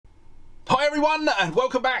Hi everyone, and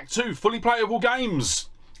welcome back to Fully Playable Games.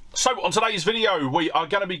 So on today's video we are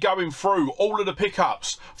going to be going through all of the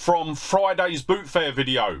pickups from Friday's boot fair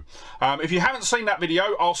video. If you haven't seen that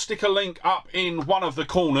video, I'll stick a link up in one of the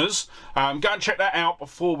corners. Go and check that out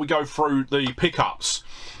before we go through the pickups.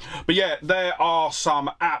 But yeah, there are some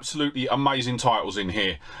absolutely amazing titles in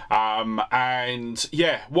here. And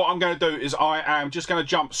yeah, what I'm going to do is I am just going to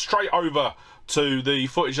jump straight over to the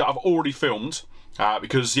footage that I've already filmed.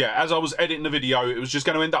 Because yeah, as I was editing the video, it was just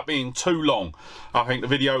going to end up being too long. I think the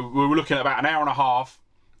video, we were looking at about an hour and a half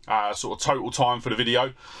sort of total time for the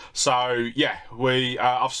video. So yeah,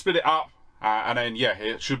 I've split it up and then yeah,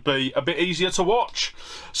 it should be a bit easier to watch.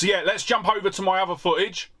 So yeah, let's jump over to my other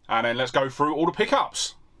footage and then let's go through all the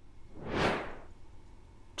pickups.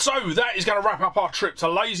 So that is going to wrap up our trip to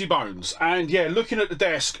Lazybones, and yeah, looking at the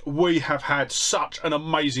desk, we have had such an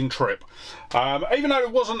amazing trip. Even though there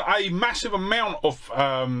wasn't a massive amount of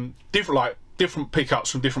different pickups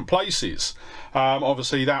from different places,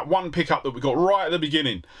 obviously that one pickup that we got right at the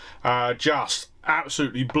beginning just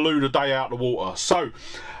absolutely blew the day out of the water. So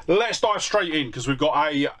let's dive straight in because we've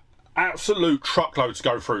got a absolute truckload to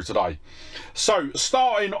go through today. So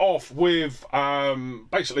starting off with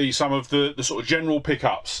basically some of the sort of general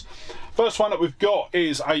pickups. First one that we've got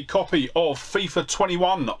is a copy of FIFA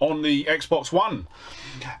 21 on the Xbox One,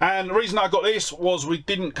 and the reason I got this was we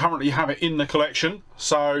didn't currently have it in the collection,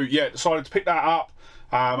 so yeah, decided to pick that up.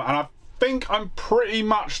 And I think I'm pretty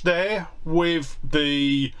much there with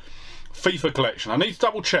the FIFA collection. I need to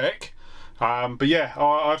double check. But yeah,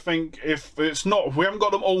 I think if it's not, if we haven't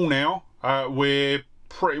got them all now, we're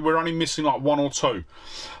only missing like one or two.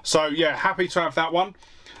 So yeah, happy to have that one.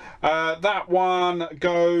 That one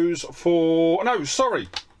goes for, no, sorry,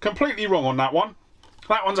 completely wrong on that one.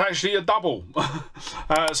 That one's actually a double.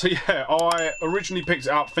 So yeah, I originally picked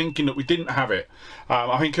it up thinking that we didn't have it.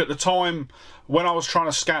 I think at the time when I was trying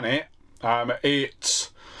to scan it,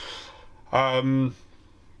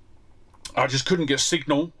 I just couldn't get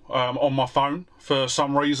signal on my phone for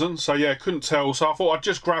some reason, so yeah, couldn't tell, so I thought I'd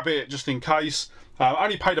just grab it just in case.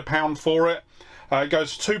 Only paid £1 for it. It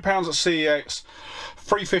goes for £2 at CEX,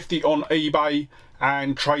 $3.50 on eBay,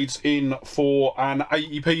 and trades in for an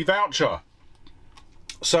 80p voucher.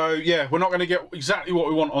 So yeah, we're not going to get exactly what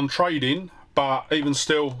we want on trading, but even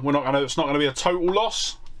still, it's not going to be a total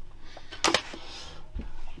loss.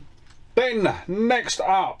 Then next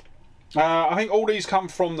up, I think all these come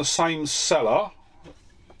from the same seller.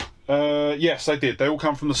 Yes, they did. They all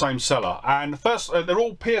come from the same seller. And first, they're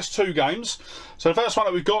all PS2 games. So the first one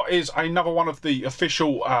that we've got is another one of the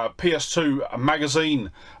official PS2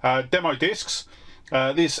 magazine demo discs.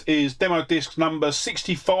 This is demo disc number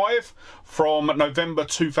 65 from November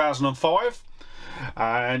 2005.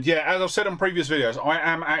 And yeah, as I've said in previous videos, I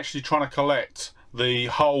am actually trying to collect the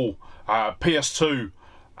whole PS2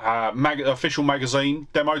 official magazine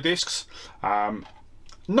demo discs.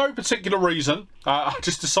 No particular reason. I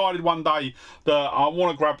just decided one day that I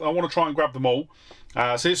want to try and grab them all.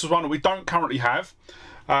 So this is one that we don't currently have.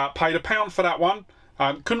 Paid £1 for that one.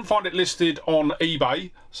 Couldn't find it listed on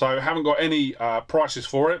eBay, so haven't got any prices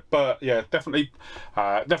for it. But yeah, definitely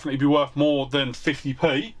be worth more than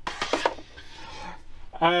 50p.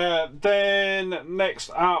 Then next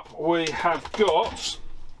up we have got,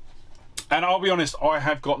 and I'll be honest, I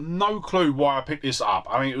have got no clue why I picked this up.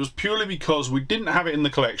 I mean, it was purely because we didn't have it in the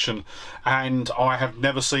collection and I have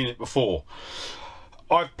never seen it before.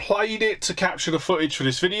 I've played it to capture the footage for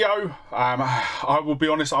this video. I will be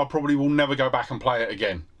honest, I probably will never go back and play it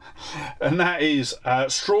again. And that is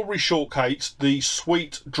Strawberry Shortcake's The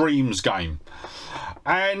Sweet Dreams game.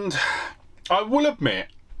 And I will admit,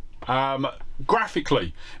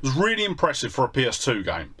 graphically, it was really impressive for a PS2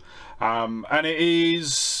 game. And it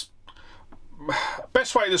is,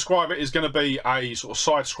 best way to describe it is going to be a sort of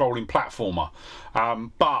side-scrolling platformer,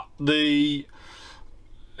 but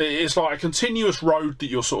it's like a continuous road that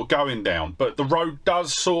you're sort of going down, but the road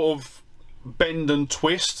does sort of bend and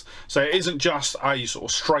twist, so it isn't just a sort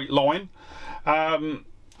of straight line.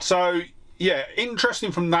 So yeah,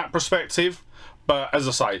 interesting from that perspective, but as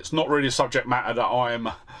I say, it's not really a subject matter that I'm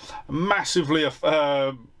massively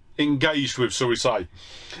engaged with, shall we say.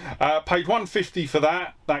 Paid £1.50 for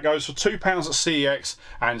that. That goes for £2 at CEX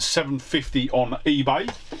and $7.50 on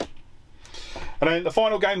eBay. And then the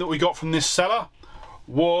final game that we got from this seller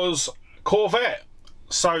was Corvette.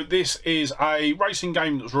 So this is a racing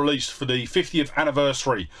game that was released for the 50th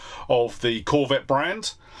anniversary of the Corvette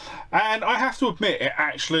brand, and I have to admit it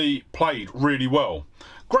actually played really well.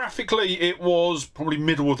 Graphically it was probably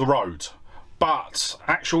middle of the road, but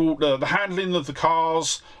the handling of the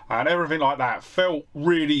cars and everything like that felt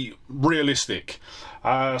really realistic.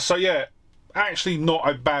 So yeah, actually not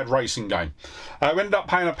a bad racing game. We ended up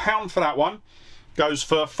paying £1 for that one. Goes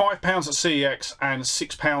for £5 at CEX and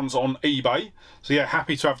 £6 on eBay. So yeah,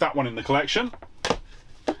 happy to have that one in the collection.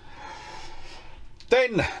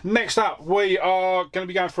 Then next up, we are going to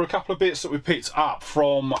be going for a couple of bits that we picked up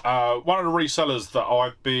from one of the resellers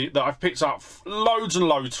that I've picked up loads and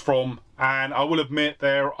loads from, and I will admit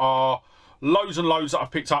there are loads and loads that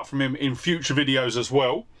I've picked up from him in future videos as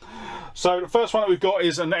well. So the first one that we've got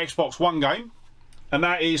is an Xbox One game, and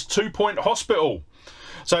that is 2 Point Hospital.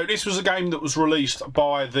 So this was a game that was released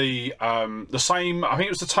by the same, I think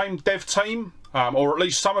it was the same dev team, or at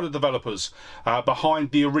least some of the developers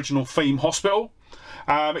behind the original Theme Hospital.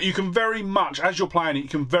 You can very much, as you're playing it, you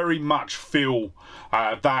can very much feel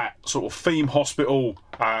that sort of Theme Hospital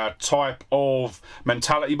type of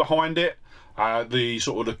mentality behind it. The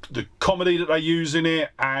sort of the comedy that they use in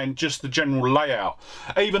it, and just the general layout.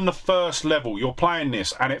 Even the first level, you're playing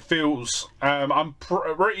this and it feels, I'm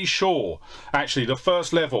pretty sure actually the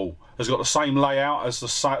first level has got the same layout as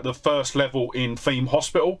the first level in Theme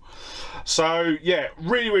Hospital. So yeah,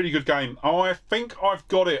 really good game. I think I've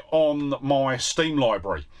got it on my Steam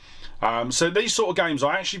library. So these sort of games,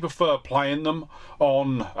 I actually prefer playing them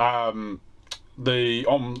on the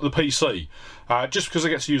PC, just because I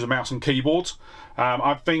get to use a mouse and keyboard.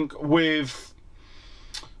 I think with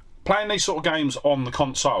playing these sort of games on the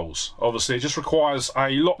consoles, obviously it just requires a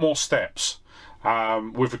lot more steps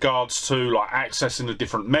with regards to like accessing the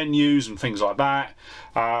different menus and things like that.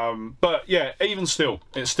 But yeah, even still,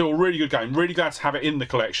 it's still a really good game. Really glad to have it in the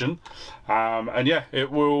collection. And yeah,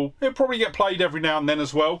 it'll probably get played every now and then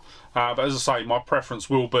as well. But as I say, my preference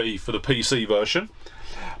will be for the PC version.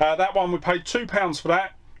 That one we paid £2 for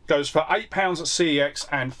that. Goes for £8 at CEX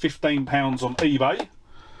and £15 on eBay.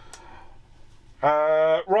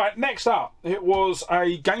 Right, next up, it was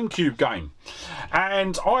a GameCube game,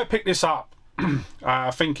 and I picked this up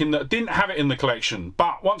thinking that I didn't have it in the collection,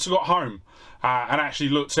 but once I got home and actually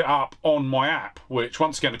looked it up on my app, which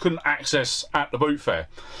once again I couldn't access at the boot fair,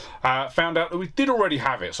 found out that we did already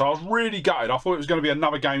have it. So I was really gutted. I thought it was going to be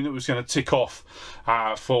another game that was going to tick off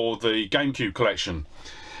for the GameCube collection,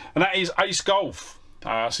 and that is Ace Golf.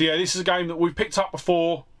 So yeah, this is a game that we've picked up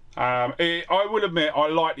before. I will admit I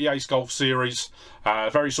like the Ace Golf series.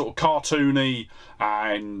 Very sort of cartoony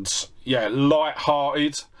and yeah,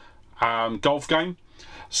 light-hearted golf game.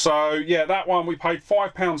 So yeah, that one we paid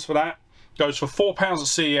 £5 for that. Goes for £4 at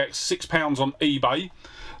CEX, £6 on eBay.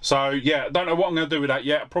 So yeah, don't know what I'm going to do with that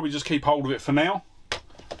yet. I'll probably just keep hold of it for now.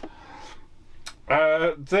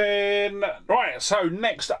 Then right, so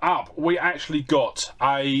next up we actually got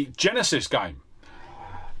a Genesis game,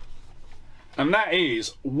 and that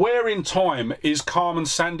is Where in Time is Carmen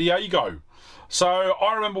Sandiego. So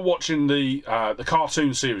I remember watching the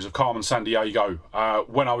cartoon series of Carmen Sandiego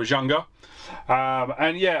when I was younger,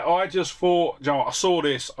 and yeah, I just thought, you know what, I saw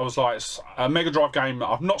this, I was like, it's a Mega Drive game that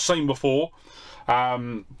I've not seen before,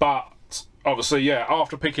 but obviously, yeah,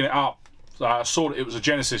 after picking it up, I saw that it was a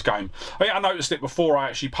Genesis game. I think I noticed it before I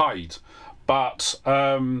actually paid, but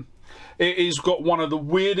it has got one of the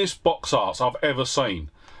weirdest box arts I've ever seen.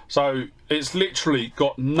 So it's literally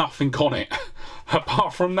got nothing on it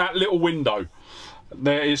apart from that little window.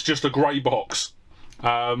 There is just a grey box.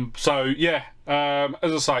 So yeah,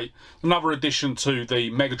 as I say, another addition to the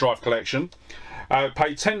Mega Drive collection.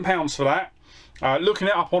 Paid £10 for that. Looking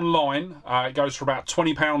it up online, it goes for about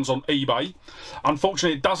 £20 on eBay.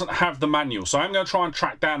 Unfortunately, it doesn't have the manual, so I'm going to try and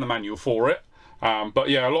track down the manual for it. But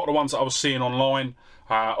yeah, a lot of the ones that I was seeing online,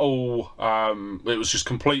 it was just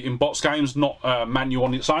complete in box games, not manual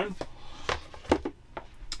on its own.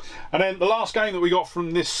 And then the last game that we got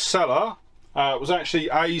from this seller was actually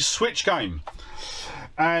a Switch game,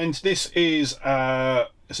 and this is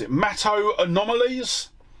it Matto Anomalies?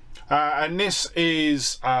 And this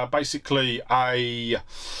is basically a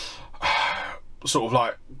sort of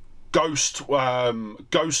like ghost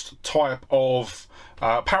type of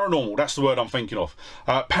paranormal. That's the word I'm thinking of.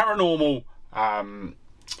 Paranormal.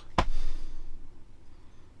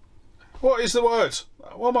 What is the word?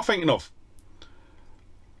 What am I thinking of?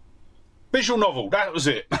 Visual novel. That was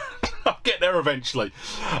it. I'll get there eventually.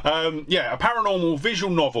 Yeah, a paranormal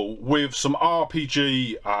visual novel with some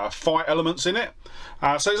RPG fight elements in it.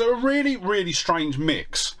 So it's a really strange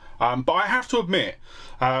mix. But I have to admit,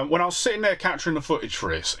 when I was sitting there capturing the footage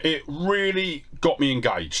for this, it really got me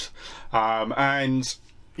engaged. And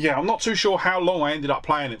yeah, I'm not too sure how long I ended up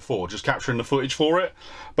playing it for, just capturing the footage for it.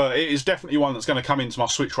 But it is definitely one that's going to come into my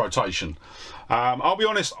Switch rotation. I'll be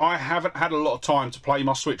honest, I haven't had a lot of time to play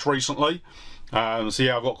my Switch recently. So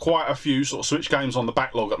yeah, I've got quite a few sort of Switch games on the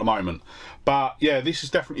backlog at the moment. But yeah, this is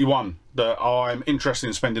definitely one that I'm interested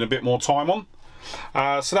in spending a bit more time on.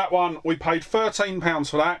 So that one, we paid £13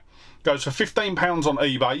 for that. Goes for £15 on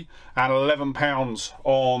eBay and £11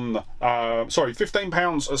 on, sorry, £15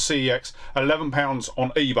 at CEX, £11 on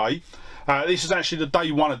eBay. This is actually the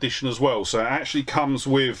day one edition as well, so it actually comes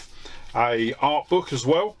with a art book as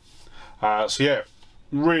well. So yeah,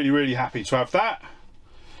 really happy to have that.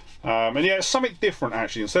 And yeah, it's something different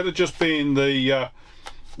actually. Instead of just being the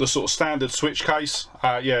sort of standard Switch case,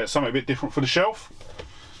 yeah, it's something a bit different for the shelf.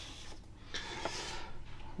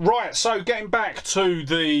 Right, so getting back to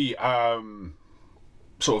the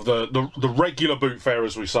sort of the regular boot fare,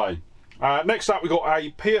 as we say. Next up, we've got a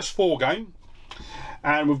PS4 game,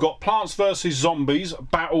 and we've got Plants vs Zombies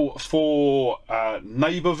Battle for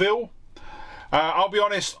Neighborville. I'll be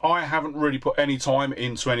honest, I haven't really put any time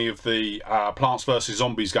into any of the Plants vs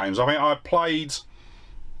Zombies games. I mean, I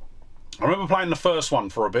remember playing the first one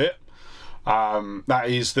for a bit. That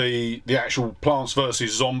is the actual Plants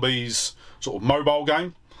vs Zombies sort of mobile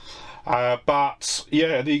game. But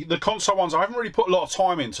yeah, the console ones I haven't really put a lot of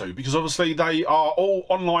time into, because obviously they are all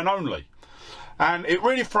online only, and it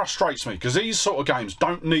really frustrates me because these sort of games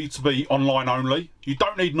don't need to be online only. You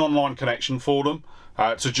don't need an online connection for them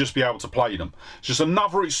to just be able to play them. It's just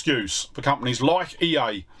another excuse for companies like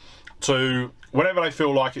EA to, whenever they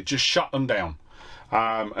feel like it, just shut them down.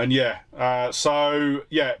 And yeah, so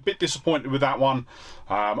yeah, a bit disappointed with that one.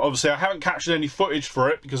 Obviously I haven't captured any footage for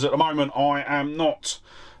it because at the moment I am not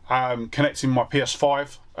connecting my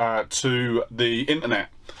PS5 to the internet,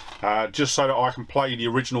 just so that I can play the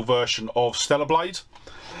original version of Stellar Blade.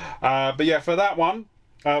 But yeah, for that one,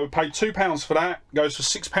 we paid £2 for that. Goes for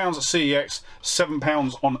 £6 at CEX,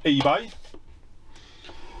 £7 on eBay.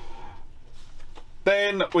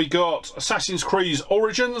 Then we got Assassin's Creed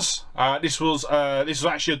Origins. This was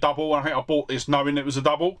actually a double. I think I bought this knowing it was a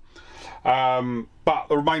double. But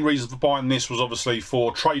the main reason for buying this was obviously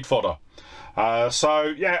for trade fodder.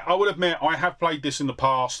 So yeah, I would admit I have played this in the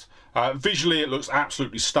past. Visually it looks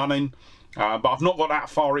absolutely stunning, but I've not got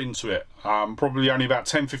that far into it. Probably only about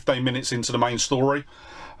 10-15 minutes into the main story.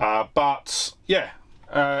 But yeah,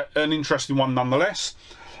 an interesting one nonetheless.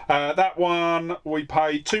 That one we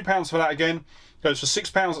paid £2 for that again. Goes for £6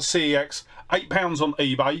 at CEX, £8 on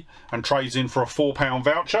eBay, and trades in for a £4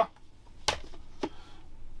 voucher.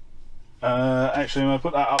 Actually, I'm going to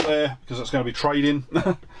put that up there because that's going to be trading.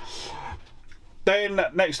 Then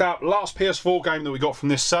next up, last PS4 game that we got from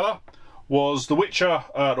this seller was The Witcher,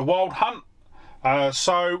 The Wild Hunt.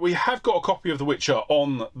 So we have got a copy of The Witcher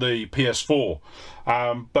on the PS4,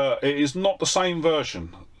 but it is not the same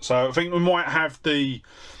version. So I think we might have the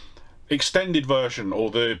extended version or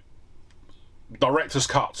the director's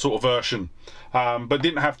cut sort of version, but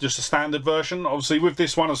didn't have just a standard version. Obviously with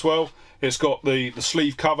this one as well, it's got the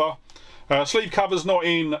sleeve cover. Sleeve cover's not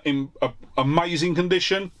in amazing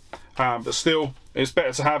condition, but still it's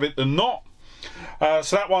better to have it than not.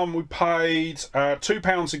 So that one we paid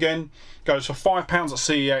 £2 again. Goes for £5 at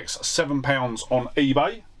CEX, £7 on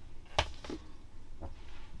eBay.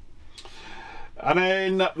 And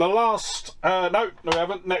then the last, no we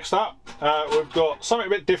haven't. Next up, we've got something a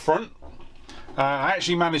bit different. I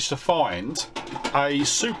actually managed to find a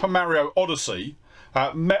Super Mario Odyssey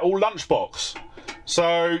metal lunchbox.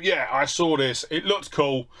 So yeah, I saw this, it looked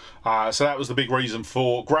cool, so that was the big reason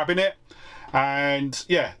for grabbing it. And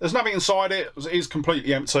yeah, there's nothing inside it, it is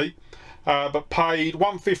completely empty, but paid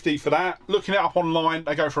 £1.50 for that. Looking it up online,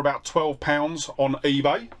 they go for about £12 on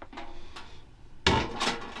eBay.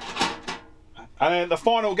 And then the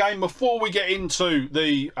final game before we get into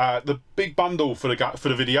the big bundle for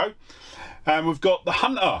the video, we've got The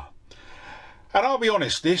Hunter. And I'll be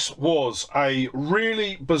honest, this was a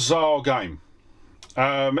really bizarre game.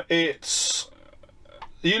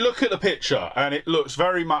 You look at the picture and it looks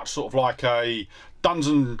very much sort of like a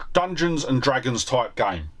Dungeons and Dragons type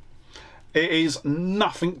game. It is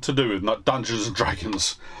nothing to do with Dungeons and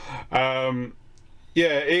Dragons. Yeah,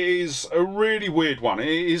 it is a really weird one. It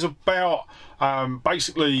is about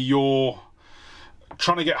basically you're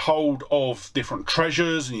trying to get hold of different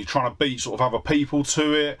treasures and you're trying to beat sort of other people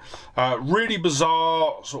to it. Really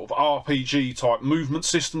bizarre sort of RPG type movement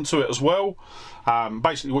system to it as well.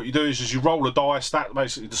 Basically what you do is you roll a dice, that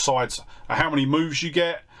basically decides how many moves you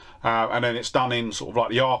get, and then it's done in sort of like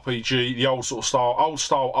the RPG, the old style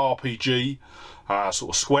RPG sort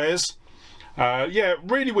of squares. Yeah,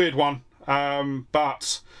 really weird one,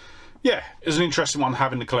 but yeah, it's an interesting one to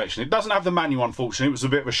have in the collection. It doesn't have the manual, unfortunately, it was a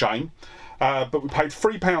bit of a shame. But we paid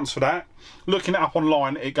 £3 for that. Looking it up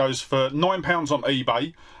online, it goes for £9 on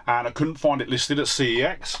eBay, and I couldn't find it listed at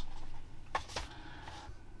CEX.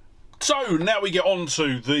 So now we get on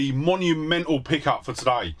to the monumental pickup for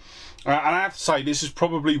today. And I have to say, this is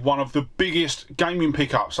probably one of the biggest gaming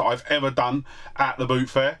pickups that I've ever done at the boot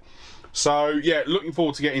fair. So yeah, looking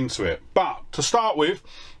forward to get into it. But to start with,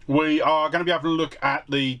 we are going to be having a look at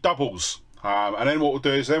the doubles. And then what we'll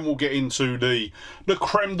do is then we'll get into the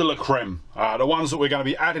creme de la creme, the ones that we're going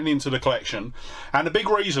to be adding into the collection. And the big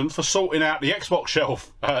reason for sorting out the Xbox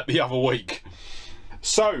shelf the other week.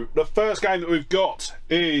 So the first game that we've got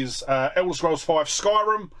is Elder Scrolls V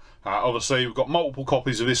Skyrim. Obviously we've got multiple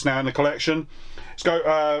copies of this now in the collection.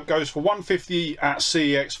 It goes for $1.50 at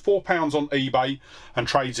CEX, £4 on eBay, and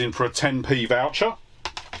trades in for a 10p voucher.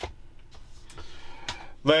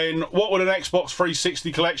 Then what would an Xbox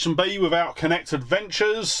 360 collection be without Kinect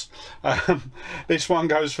Adventures? This one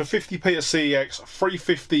goes for 50p at CEX,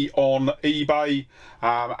 $3.50 on eBay,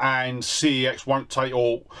 and CEX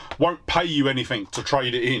won't pay you anything to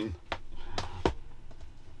trade it in.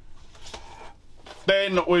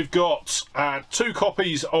 Then we've got 2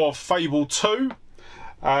 copies of Fable 2.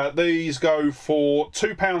 These go for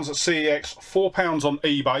 £2 at CEX, £4 on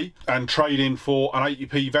eBay, and trade in for an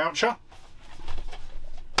 80p voucher.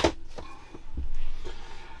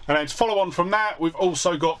 And then to follow on from that, we've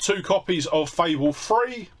also got 2 copies of Fable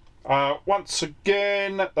 3. Once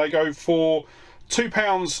again, they go for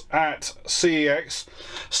 £2 at CEX,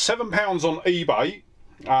 £7 on eBay,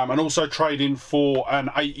 and also trade in for an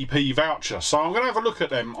 80p voucher. So I'm going to have a look at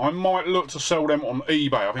them. I might look to sell them on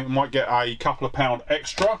eBay. I think we might get a couple of pound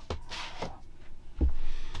extra.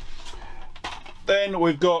 Then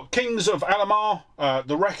we've got Kings of Alamar,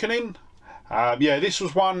 The Reckoning. Yeah, this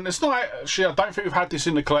was one. It's not actually, I don't think we've had this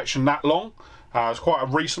in the collection that long. It's quite a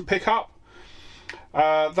recent pickup.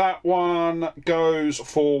 That one goes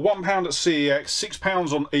for £1 at CEX,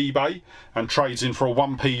 £6 on eBay, and trades in for a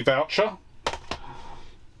 1p voucher.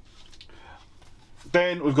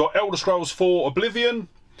 Then we've got Elder Scrolls 4 Oblivion.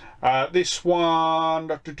 This one,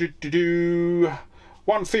 £1.50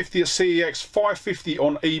 at CEX, £5.50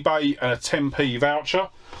 on eBay, and a 10p voucher.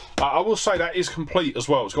 I will say that is complete as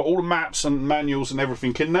well. It's got all the maps and manuals and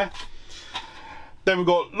everything in there. Then we've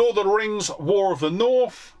got Lord of the Rings War of the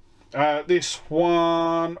North. This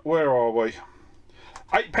one, where are we?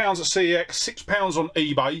 £8 at CEX, £6 on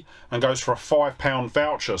eBay, and goes for a £5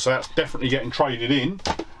 voucher. So that's definitely getting traded in.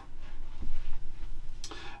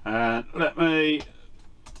 And let me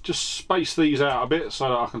just space these out a bit so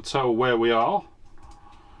that I can tell where we are.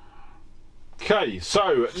 Okay,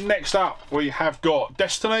 so next up we have got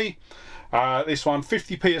Destiny. This one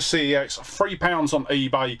 50p at CEX, £3 on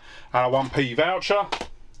eBay, and a 1p voucher.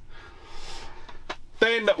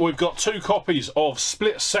 Then we've got 2 copies of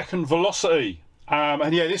Split Second Velocity.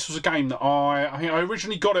 And yeah, this was a game that I think I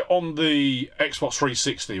originally got it on the Xbox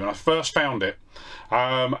 360 when I first found it.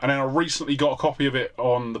 And then I recently got a copy of it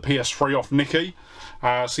on the PS3 off Nicky.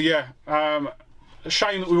 So yeah, a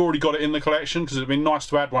shame that we've already got it in the collection, because it'd been nice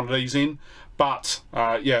to add one of these in. But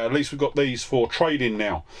yeah, at least we've got these for trade-in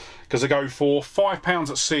now, because they go for £5 at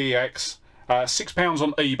CEX, £6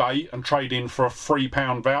 on eBay, and trade in for a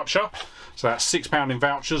 £3 voucher. So that's £6 in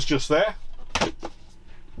vouchers just there.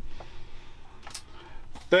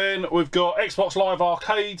 Then we've got Xbox Live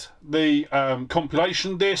Arcade, the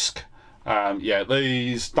compilation disc. Yeah,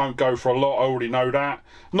 these don't go for a lot, I already know that.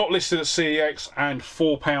 Not listed at CEX, and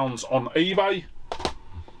 £4 on eBay.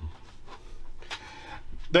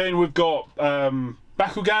 Then we've got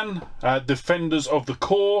Bakugan, Defenders of the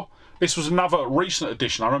Core. This was another recent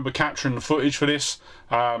edition. I remember capturing the footage for this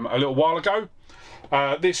a little while ago.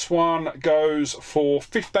 This one goes for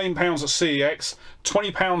 £15 at CEX,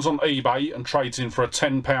 £20 on eBay, and trades in for a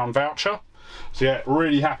 £10 voucher. So yeah,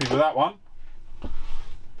 really happy with that one.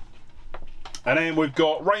 And then we've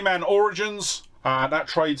got Rayman Origins. That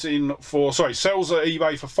trades in for, sells at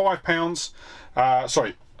eBay for £5.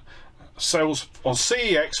 Sells on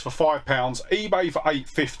CEX for £5, eBay for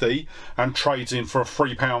 $8.50, and trades in for a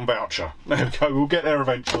 £3 voucher. There we go, we'll get there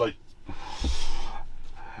eventually.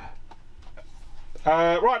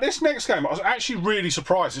 Right, this next game, I was actually really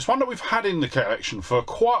surprised. It's one that we've had in the collection for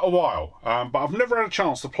quite a while, but I've never had a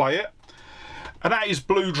chance to play it. And that is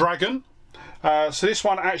Blue Dragon. So this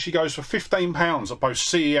one actually goes for £15 at both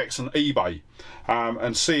CEX and eBay.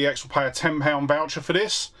 And CEX will pay a £10 voucher for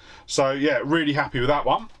this. So yeah, really happy with that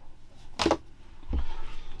one.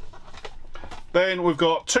 Then we've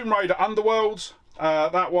got Tomb Raider Underworld.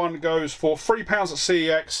 That one goes for £3 at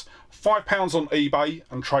CEX, £5 on eBay,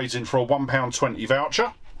 and trades in for a £1.20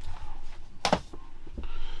 voucher.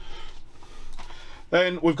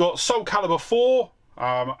 Then we've got Soul Calibur 4.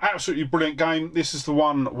 Absolutely brilliant game. This is the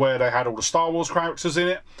one where they had all the Star Wars characters in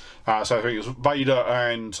it. So I think it was Vader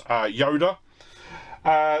and Yoda.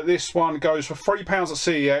 This one goes for £3 at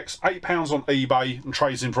CEX, £8 on eBay, and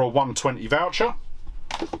trades in for a 120 voucher.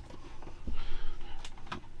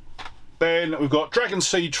 Then we've got Dragon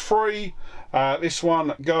Siege 3. This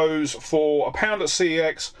one goes for £1 at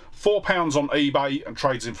CEX, £4 on eBay, and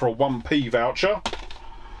trades in for a 1p voucher.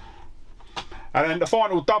 And then the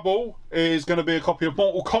final double is going to be a copy of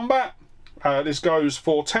Mortal Kombat. This goes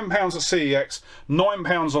for £10 at CEX,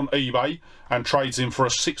 £9 on eBay, and trades in for a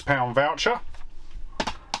 £6 voucher.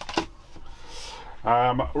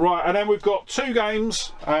 Right, and then we've got two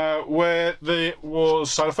games where there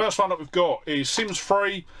was, so the first one that we've got is Sims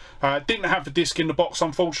 3. Didn't have the disc in the box,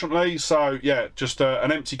 unfortunately, so yeah, just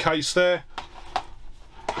an empty case there.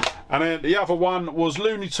 And then the other one was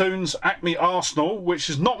Looney Tunes Acme Arsenal, which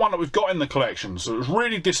is not one that we've got in the collection, so it was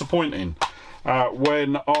really disappointing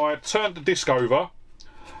when I turned the disc over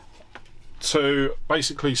to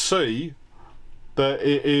basically see that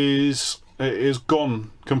it is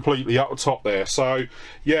gone completely up the top there. So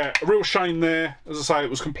yeah, a real shame there. As I say, it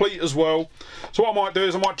was complete as well. So what I might do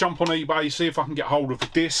is I might jump on eBay, see if I can get hold of the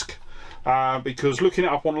disc, because looking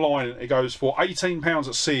it up online, it goes for £18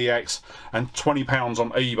 at CEX and £20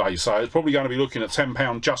 on eBay, so it's probably going to be looking at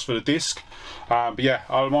 £10 just for the disc. But yeah,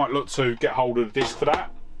 I might look to get hold of the disc for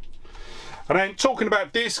that. And then talking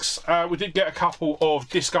about discs, we did get a couple of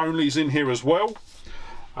disc onlys in here as well.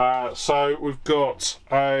 So we've got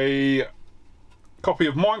a copy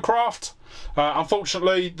of Minecraft.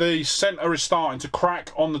 Unfortunately, the center is starting to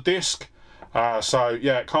crack on the disc, so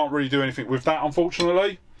yeah, can't really do anything with that,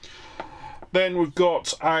 unfortunately. Then we've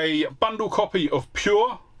got a bundle copy of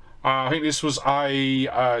Pure. I think this was an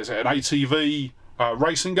ATV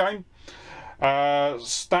racing game.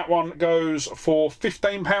 That one goes for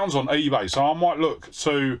 £15 on eBay, so I might look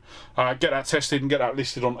to get that tested and get that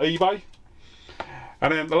listed on eBay.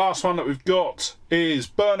 And then the last one that we've got is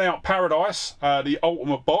Burnout Paradise, the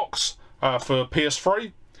Ultimate Box for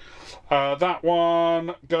PS3. That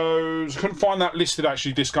one goes, couldn't find that listed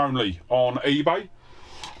actually disc only on eBay.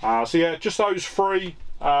 So yeah, just those three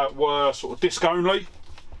were sort of disc only.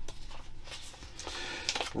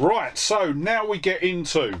 Right, so now we get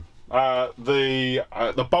into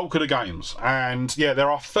the bulk of the games, and yeah, there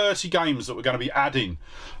are 30 games that we're going to be adding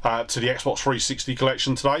to the Xbox 360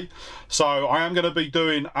 collection today. So I am going to be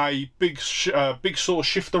doing a big sort of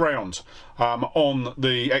shift around on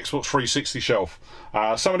the Xbox 360 shelf.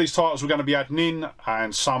 Some of these titles we're going to be adding in,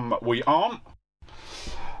 and some we aren't.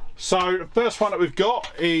 So the first one that we've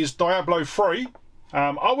got is Diablo 3.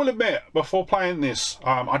 I will admit, before playing this,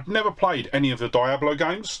 I'd never played any of the Diablo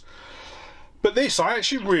games, but this, I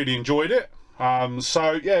actually really enjoyed it.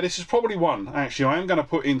 So yeah, this is probably one actually I am going to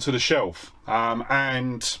put into the shelf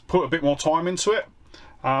and put a bit more time into it.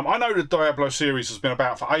 I know the Diablo series has been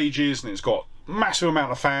about for ages and it's got a massive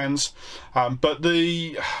amount of fans, but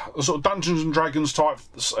the sort of Dungeons and Dragons type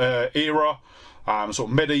era, sort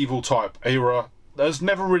of medieval type era, has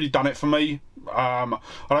never really done it for me. I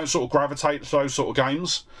don't sort of gravitate to those sort of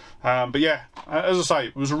games, but yeah, as I say,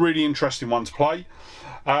 it was a really interesting one to play.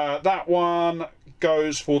 That one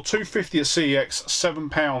goes for £2.50 at CEX,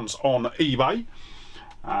 £7 on eBay.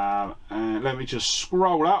 And let me just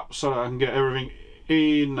scroll up so that I can get everything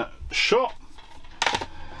in shot.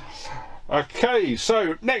 Okay,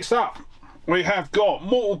 so next up we have got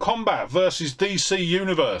Mortal Kombat versus DC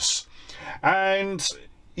Universe, and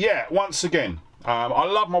yeah, once again, I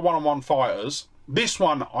love my one-on-one fighters. This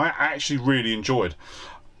one I actually really enjoyed.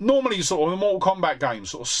 Normally sort of the Mortal Kombat games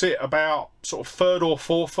sort of sit about sort of third or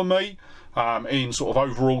fourth for me in sort of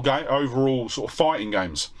overall sort of fighting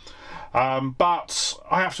games. But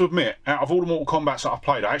I have to admit, out of all the Mortal Kombats that I've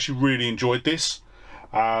played, I actually really enjoyed this.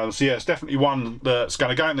 So yeah, it's definitely one that's going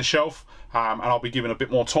to go in the shelf, and I'll be giving a bit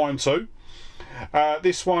more time to.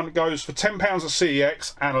 This one goes for £10 at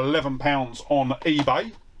CEX and £11 on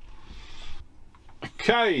eBay.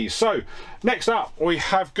 Okay, so next up we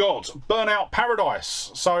have got Burnout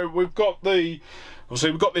Paradise. So we've got obviously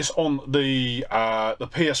we've got this on the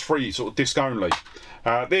PS3 sort of disc only.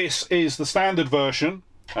 This is the standard version.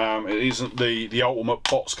 It isn't the Ultimate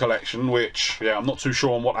Box collection, which yeah, I'm not too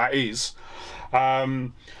sure on what that is.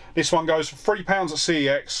 This one goes for £3 at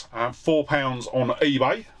CEX and £4 on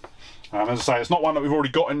eBay. As I say, it's not one that we've already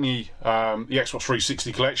got in the Xbox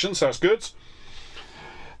 360 collection, so that's good.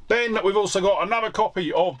 Then we've also got another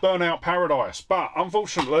copy of Burnout Paradise, but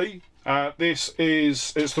unfortunately it's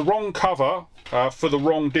the wrong cover for the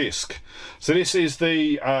wrong disc. So this is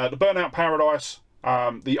the Burnout Paradise,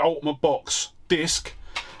 the Ultimate Box disc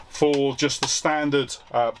for just the standard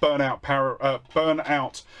Burnout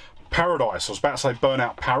Paradise. I was about to say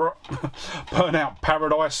Burnout Burnout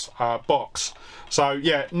Paradise box. So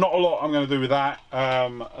yeah, not a lot I'm going to do with that.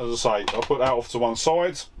 As I say, I'll put that off to one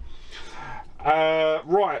side.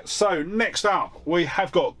 Right, so next up we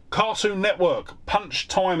have got Cartoon Network Punch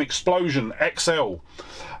Time Explosion XL,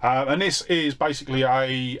 and this is basically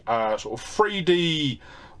a sort of 3D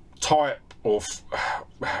type of,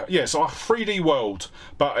 yeah, it's a 3D world,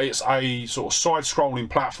 but it's a sort of side-scrolling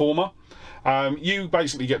platformer. You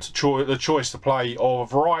basically get the choice to play of a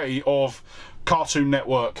variety of Cartoon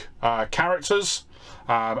Network characters.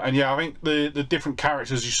 And yeah, I think the different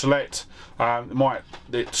characters you select sort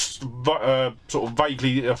of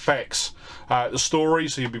vaguely affects the story,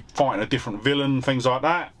 so you'll be fighting a different villain, things like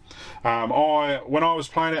that. When I was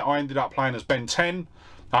playing it, I ended up playing as Ben 10.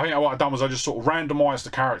 I think what I've done was I just sort of randomised the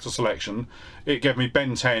character selection. It gave me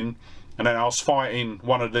Ben 10, and then I was fighting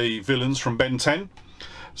one of the villains from Ben 10.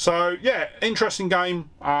 So yeah, interesting game.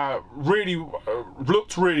 Really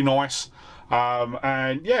looked really nice.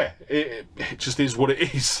 And yeah, it just is what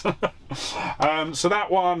it is. So that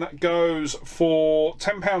one goes for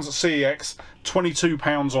 £10 at CEX,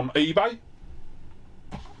 £22 on eBay.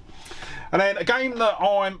 And then a game that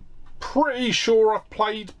I'm pretty sure I've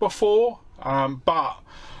played before, but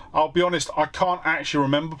I'll be honest, I can't actually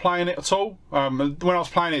remember playing it at all. When I was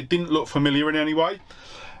playing it, it didn't look familiar in any way.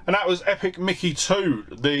 And that was Epic Mickey 2,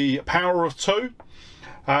 The Power of Two.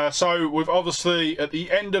 So we've obviously, at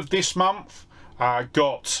the end of this month,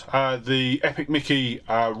 got the Epic Mickey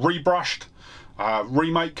rebrushed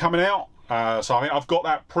remake coming out. So I think I've got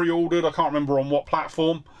that pre-ordered. I can't remember on what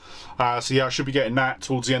platform. So yeah, I should be getting that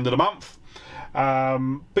towards the end of the month.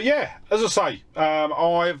 But yeah, as I say,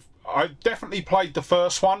 I definitely played the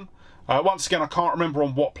first one. Once again, I can't remember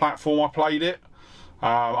on what platform I played it.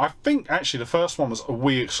 I think actually the first one was a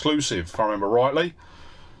Wii exclusive, if I remember rightly.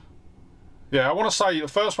 Yeah, I want to say the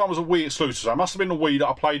first one was a Wii exclusive, so it must have been the Wii that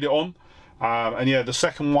I played it on. And yeah, the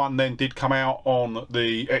second one then did come out on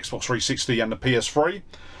the Xbox 360 and the PS3.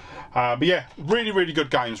 But yeah, really good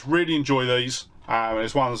games. Really enjoy these.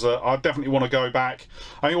 It's ones that I definitely want to go back.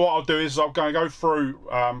 I think what I'll do is I'm going to go through,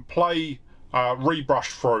 play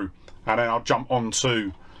rebrushed through, and then I'll jump on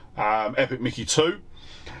to Epic Mickey 2.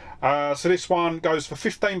 So this one goes for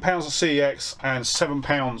 £15 at CEX and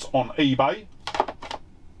 £7 on eBay.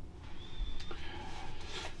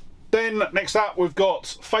 Then next up we've got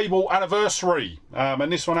Fable Anniversary,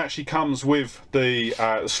 and this one actually comes with the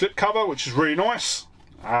slipcover, which is really nice.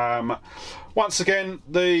 Once again,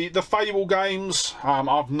 the Fable games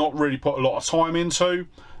I've not really put a lot of time into.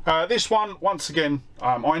 This one, once again,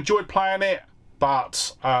 I enjoyed playing it,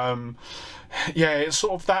 but yeah, it's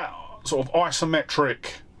sort of that sort of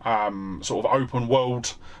isometric sort of open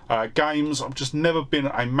world games I've just never been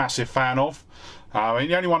a massive fan of.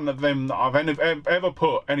 The only one of them that I've ever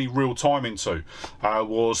put any real time into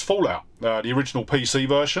was Fallout, the original PC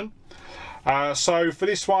version. So for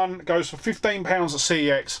this one, it goes for £15 at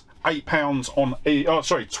CEX,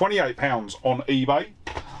 £28 on eBay.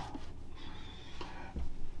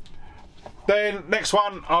 Then next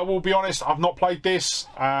one, I will be honest, I've not played this,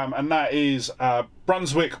 and that is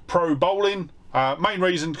Brunswick Pro Bowling. Main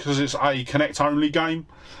reason because it's a Connect only game,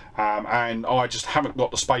 and I just haven't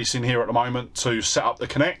got the space in here at the moment to set up the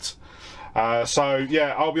Connect. So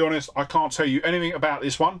yeah, I'll be honest, I can't tell you anything about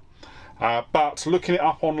this one, but looking it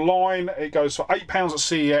up online, it goes for £8 at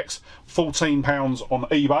CEX, £14 on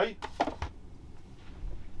eBay.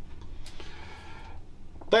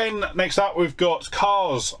 Then next up we've got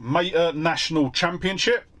Cars Mater National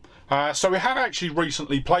Championship. So we have actually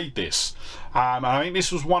recently played this, and I think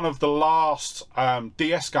this was one of the last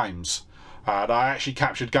DS games that I actually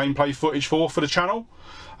captured gameplay footage for the channel.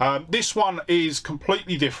 This one is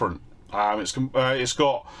completely different. It's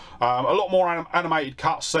got a lot more animated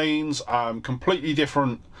cutscenes, completely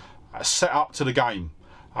different setup to the game.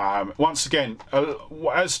 Once again,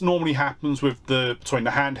 as normally happens with between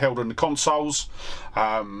the handheld and the consoles,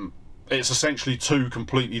 it's essentially two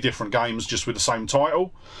completely different games just with the same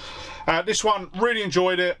title. This one, really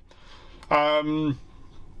enjoyed it.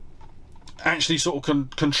 Actually sort of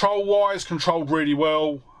control wise, controlled really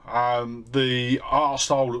well. The art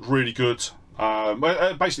style looked really good.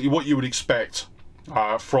 Basically what you would expect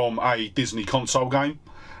from a Disney console game.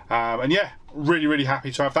 And yeah, really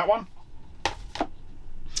happy to have that one.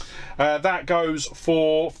 That goes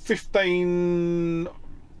for £15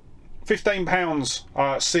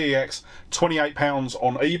 CEX, £28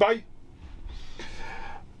 on eBay.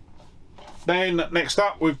 Then next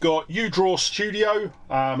up we've got You Draw Studio,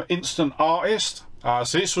 Instant Artist.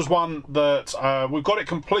 So this was one that we've got it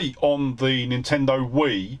complete on the Nintendo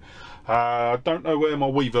Wii, I don't know where my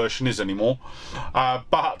Wii version is anymore,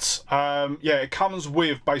 but yeah, it comes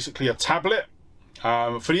with basically a tablet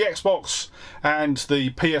for the Xbox and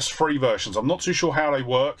the PS3 versions. I'm not too sure how they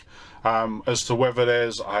work, as to whether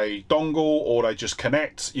there's a dongle or they just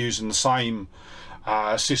connect using the same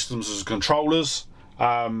systems as controllers.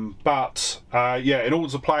 But yeah, in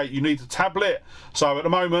order to play it, you need a tablet. So at the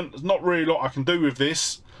moment, there's not really a lot I can do with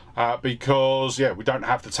this because yeah, we don't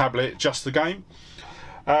have the tablet, just the game.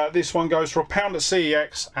 This one goes for £1 at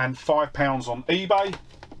CEX and £5 on eBay.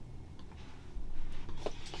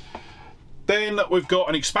 Then we've got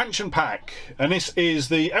an expansion pack, and this is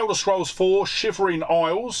the Elder Scrolls 4 Shivering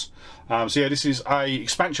Isles. So yeah, this is a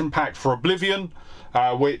expansion pack for Oblivion,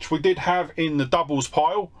 which we did have in the doubles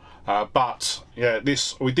pile. But yeah,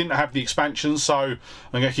 this we didn't have the expansion, so I'm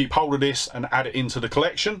going to keep hold of this and add it into the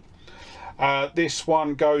collection. This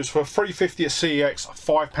one goes for £3.50 at CEX,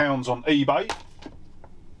 £5 on eBay.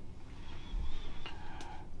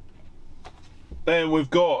 Then we've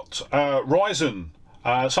got Ryzen.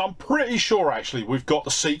 So I'm pretty sure actually we've got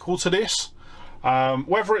the sequel to this.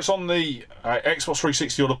 Whether it's on the Xbox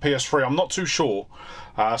 360 or the PS3, I'm not too sure.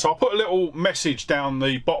 So I'll put a little message down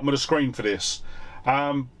the bottom of the screen for this.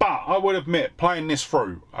 But I would admit, playing this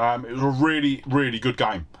through, it was a really, really good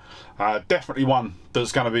game. Definitely one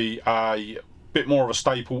that's going to be a bit more of a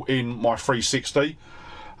staple in my 360.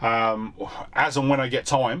 As and when I get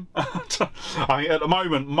time. I mean, at the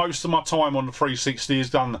moment, most of my time on the 360 is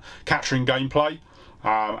done capturing gameplay.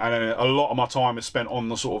 And then a lot of my time is spent on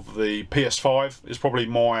the sort of the PS5. It's probably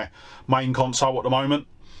my main console at the moment.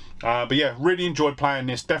 But yeah, really enjoyed playing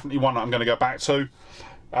this. Definitely one that I'm going to go back to.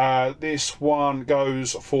 This one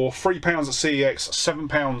goes for £3 at CEX,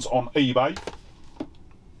 £7 on eBay.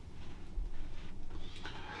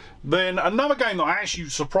 Then another game that I actually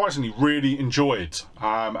surprisingly really enjoyed,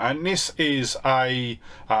 and this is a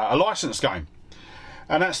licensed game,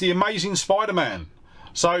 and that's The Amazing Spider-Man.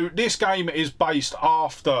 So this game is based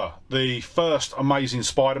after the first Amazing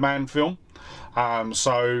Spider-Man film.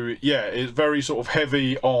 So yeah, it's very sort of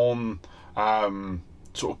heavy on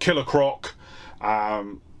sort of Killer Croc.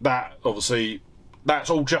 That obviously,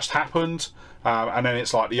 that's all just happened, and then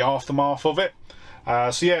it's like the aftermath of it.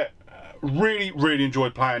 So yeah, really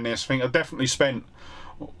enjoyed playing this. I think I definitely spent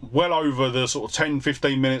well over the sort of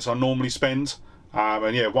 10-15 minutes I normally spend.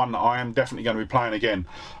 And yeah, one that I am definitely going to be playing again.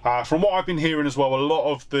 From what I've been hearing as well, a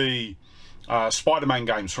lot of the Spider-Man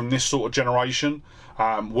games from this sort of generation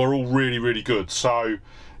were all really good. So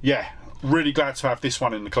yeah, really glad to have this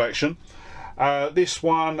one in the collection. This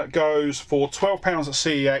one goes for £12 at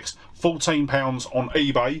CEX, £14 on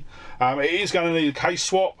eBay. It is going to need a case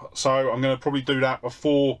swap, so I'm going to probably do that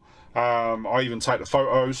before I even take the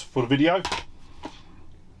photos for the video.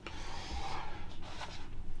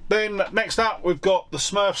 Then next up we've got the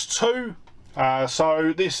Smurfs 2.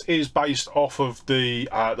 So this is based off of the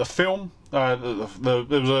film. There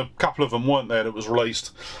was a couple of them, weren't there, that was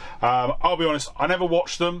released. I'll be honest, I never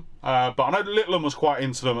watched them, but I know Littleham was quite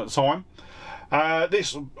into them at the time.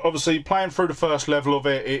 This, obviously, playing through the first level of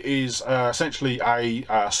it, it is essentially a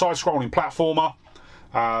side-scrolling platformer.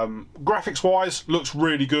 Graphics wise, looks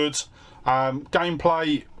really good.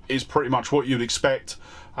 Gameplay is pretty much what you'd expect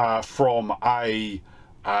from a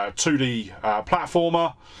 2D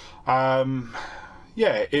platformer.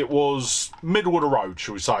 Yeah, it was middle of the road,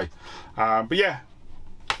 shall we say. But yeah,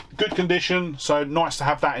 good condition, so nice to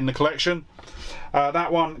have that in the collection.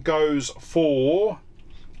 That one goes for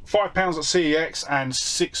 £5 at CEX and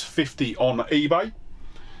 £6.50 on eBay.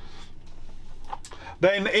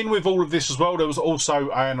 Then in with all of this as well, there was also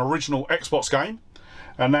an original Xbox game,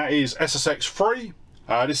 and that is SSX 3.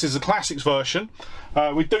 This is the classics version.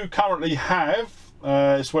 We do currently have,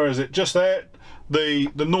 where is it? Just there,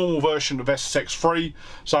 the normal version of SSX 3.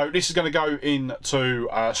 So this is going to go into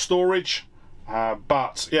storage,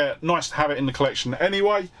 but yeah, nice to have it in the collection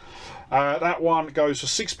anyway. That one goes for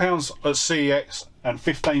 £6 at CEX and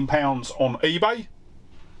 £15 on eBay.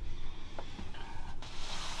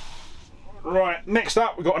 Right, next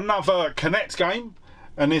up we've got another Connect game,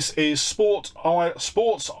 and this is Sports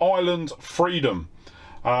Island Freedom.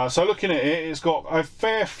 So looking at it, it's got a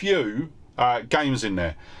fair few games in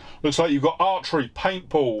there. Looks like you've got archery,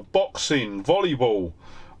 paintball, boxing, volleyball,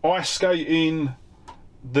 ice skating,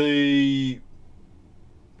 the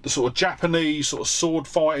sort of Japanese sort of sword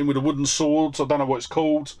fighting with the wooden swords, I don't know what it's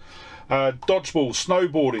called, dodgeball,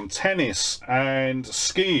 snowboarding, tennis and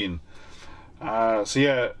skiing. So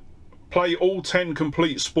yeah, play all 10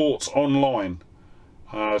 complete sports online.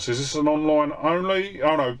 So is this an online only?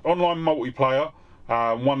 Oh no, online multiplayer,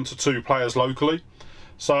 1 to 2 players locally.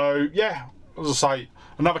 So yeah, as I say,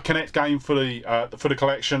 another Connect game for the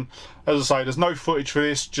collection. As I say, there's no footage for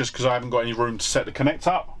this just because I haven't got any room to set the Connect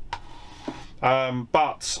up.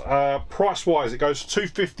 But price wise, it goes for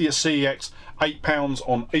 $2.50 at CEX, £8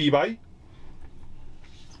 on eBay.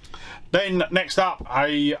 Then next up,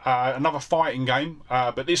 another fighting game,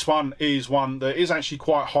 but this one is one that is actually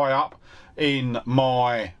quite high up in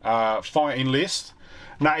my fighting list,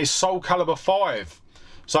 and that is Soul Calibur 5.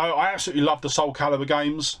 So I absolutely love the Soul Calibur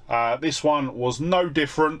games. This one was no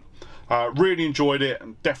different. Really enjoyed it,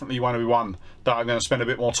 and definitely one of the one that I'm going to spend a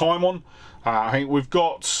bit more time on. I think we've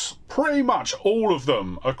got pretty much all of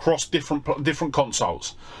them across different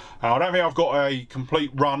consoles. I don't think I've got a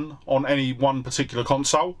complete run on any one particular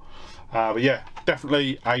console, but yeah,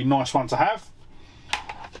 definitely a nice one to have.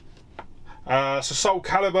 So Soul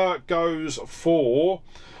Calibur goes for,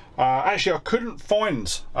 actually I couldn't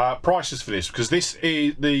find prices for this, because this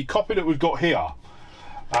is the copy that we've got here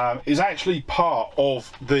is actually part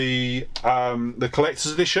of the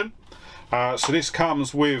collector's edition. So this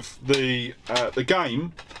comes with the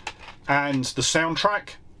game and the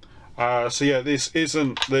soundtrack. So yeah, this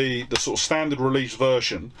isn't the sort of standard release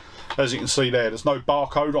version. As you can see there, there's no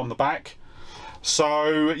barcode on the back.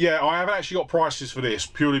 So yeah, I haven't actually got prices for this,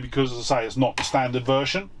 purely because, as I say, it's not the standard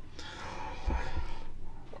version.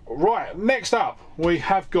 Right, next up we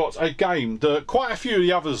have got a game that quite a few of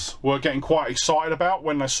the others were getting quite excited about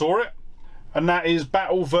when they saw it, and that is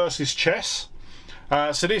Battle versus Chess.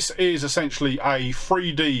 So this is essentially a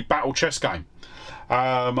 3D battle chess game.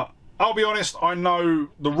 I'll be honest, I know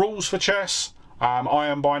the rules for chess. I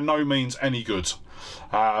am by no means any good.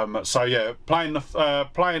 So yeah, playing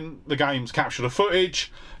the game to capture the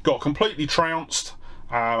footage, got completely trounced.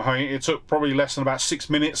 I mean, it took probably less than about 6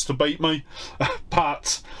 minutes to beat me,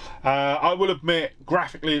 but I will admit,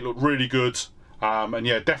 graphically it looked really good, and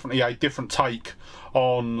yeah, definitely a different take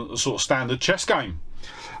on the sort of standard chess game.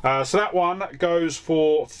 So that one goes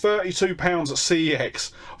for £32 at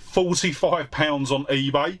CEX, £45 on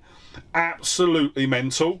eBay. Absolutely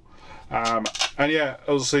mental. And yeah,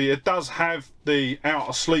 obviously it does have the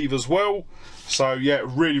outer sleeve as well, so yeah,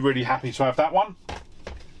 really happy to have that one.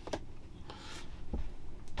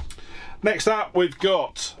 Next up we've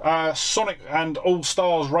got Sonic and All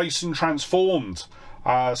Stars Racing Transformed.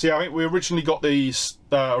 So yeah, I think we originally got this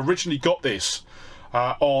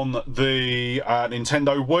on the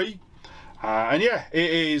Nintendo Wii. And yeah, it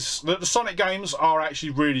is, the Sonic games are actually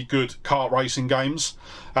really good kart racing games.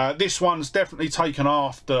 This one's definitely taken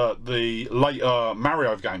after the later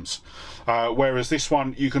Mario games, whereas this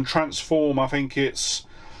one you can transform, I think it's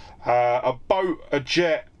a boat, a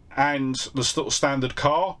jet, and the sort of standard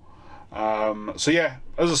car. So yeah,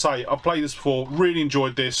 as I say, I've played this before, really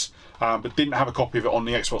enjoyed this, but didn't have a copy of it on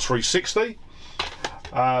the Xbox 360.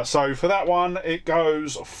 So for that one, it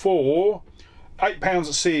goes for £8 at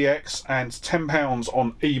CEX and £10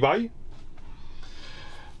 on eBay.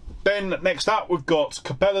 Then next up we've got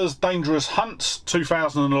Cabela's Dangerous Hunt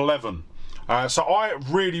 2011. So I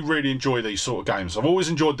really enjoy these sort of games. I've always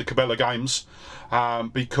enjoyed the Cabela games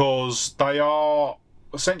because they are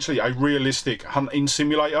essentially a realistic hunting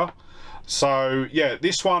simulator. So yeah,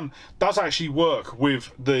 this one does actually work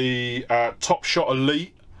with the Top Shot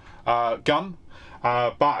Elite gun.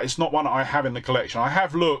 But it's not one I have in the collection. I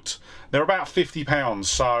have looked, they're about £50,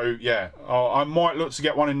 so yeah, I might look to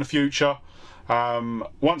get one in the future.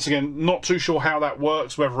 Once again, not too sure how that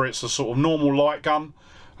works, whether it's a sort of normal light gun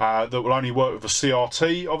that will only work with a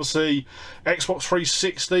CRT. Obviously, Xbox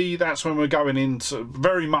 360, that's when we're going into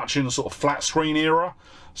very much in the sort of flat screen era,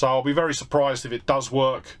 so I'll be very surprised if it does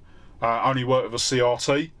work, only work with a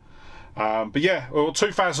CRT. But yeah, well,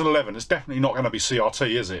 2011, it's definitely not going to be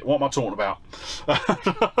CRT, is it? What am I talking about?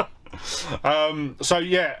 So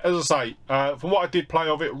yeah, as I say, from what I did play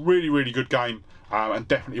of it, really good game, and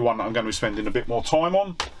definitely one that I'm going to be spending a bit more time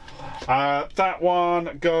on. That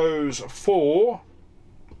one goes for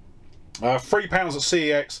 £3 at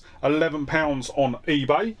CEX, £11 on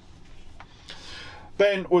eBay.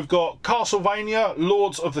 Then we've got Castlevania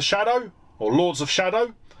Lords of the Shadow, or Lords of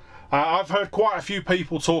Shadow. I've heard quite a few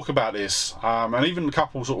people talk about this, and even a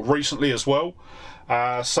couple sort of recently as well.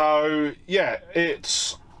 So yeah,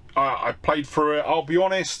 it's I played through it. I'll be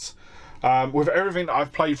honest, with everything that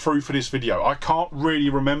I've played through for this video, I can't really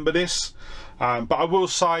remember this, but I will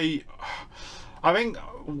say, I think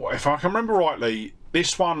if I can remember rightly,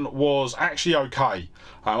 this one was actually okay.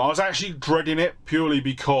 I was actually dreading it purely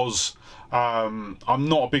because I'm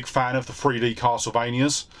not a big fan of the 3D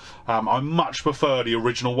Castlevanias. I much prefer the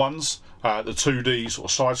original ones, the 2D sort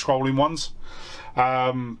of side-scrolling ones.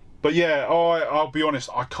 But yeah, I'll be honest,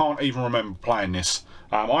 I can't even remember playing this.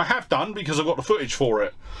 I have done because I've got the footage for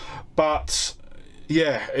it. But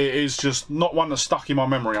yeah, it is just not one that's stuck in my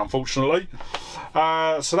memory, unfortunately.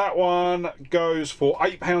 So that one goes for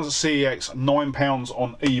 £8 at CEX, £9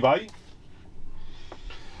 on eBay.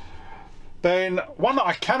 Then one that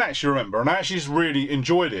I can actually remember, and I actually just really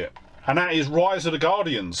enjoyed it, and that is Rise of the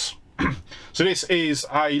Guardians. So this is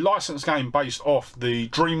a licensed game based off the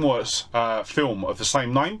DreamWorks film of the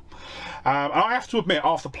same name. And I have to admit,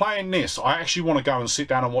 after playing this, I actually want to go and sit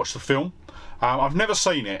down and watch the film. I've never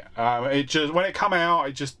seen it. It just, when it came out,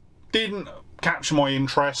 it just didn't capture my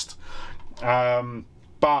interest.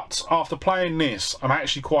 But after playing this, I'm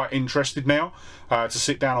actually quite interested now to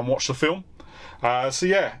sit down and watch the film. So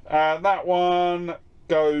yeah, that one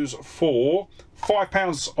goes for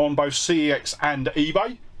 £5 on both CEX and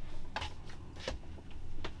eBay.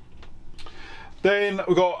 Then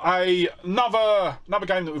we've got another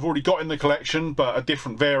game that we've already got in the collection, but a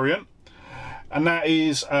different variant, and that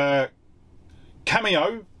is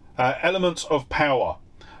Cameo, Elements of Power.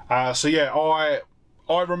 So yeah,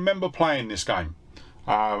 I remember playing this game,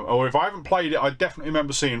 or if I haven't played it, I definitely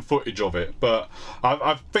remember seeing footage of it. But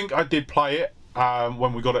I think I did play it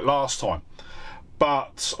when we got it last time.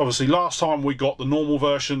 But obviously last time we got the normal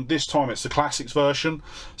version, this time it's the classics version.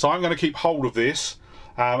 So I'm going to keep hold of this.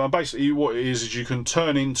 And basically what it is you can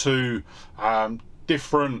turn into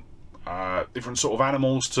different sort of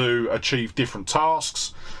animals to achieve different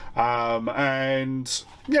tasks. And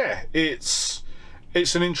yeah, it's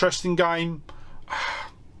an interesting game.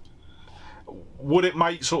 Would it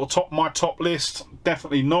make sort of my top list?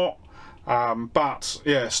 Definitely not. But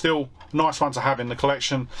yeah, still a nice one to have in the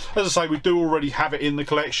collection. As I say, we do already have it in the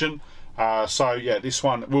collection. So yeah, this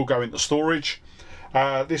one will go into storage.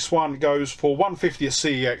 This one goes for £150 at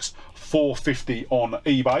CEX, £4.50 on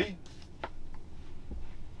eBay.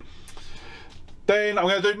 Then I'm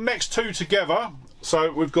going to do the next two together. So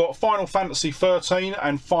we've got Final Fantasy 13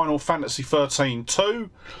 and Final Fantasy 13 2.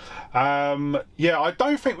 Yeah, I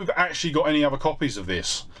don't think we've actually got any other copies of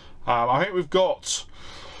this. I think I've got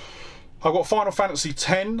Final Fantasy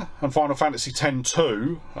 10 and Final Fantasy 10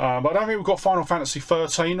 2, but I don't think we've got Final Fantasy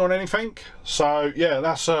 13 or anything. So yeah,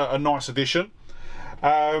 that's a nice addition.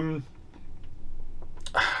 Yeah,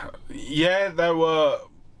 they were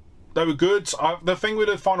good. The thing with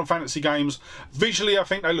the Final Fantasy games, visually I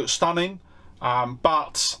think they look stunning,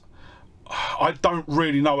 but I don't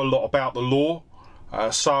really know a lot about the lore,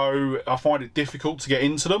 so I find it difficult to get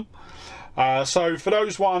into them. So for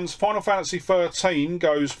those ones, Final Fantasy 13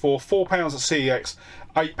 goes for £4 at CEX,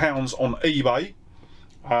 £8 on eBay.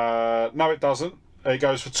 No, it doesn't. It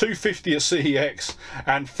goes for £2.50 at CEX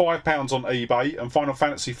and £5 on eBay. And Final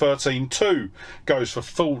Fantasy 13 2 goes for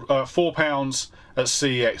 £4 at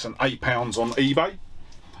CEX and £8 on eBay.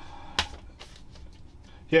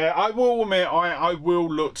 Yeah, I will admit, I will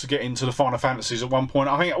look to get into the Final Fantasies at one point.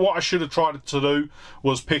 I think what I should have tried to do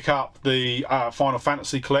was pick up the Final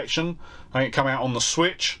Fantasy collection. I think it came out on the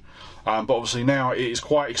Switch, but obviously now it is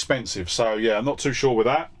quite expensive. So yeah, I'm not too sure with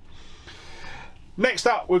that. Next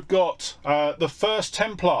up, we've got the First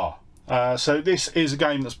Templar. So this is a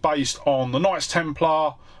game that's based on the Knights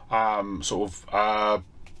Templar, sort of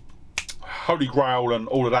Holy Grail and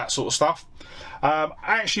all of that sort of stuff. I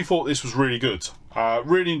actually thought this was really good.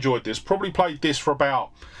 Really enjoyed this. Probably played this for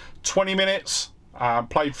about 20 minutes.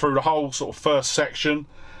 Played through the whole sort of first section.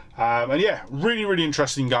 And yeah, really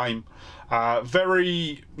interesting game.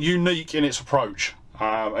 Very unique in its approach.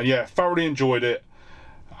 And yeah, thoroughly enjoyed it.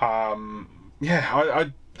 Yeah,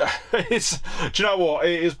 do you know what?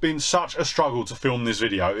 It has been such a struggle to film this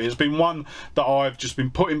video. It's been one that I've just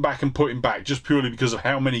been putting back just purely because of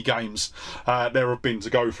how many games there have been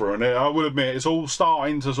to go through. And I will admit, it's all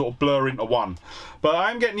starting to sort of blur into one. But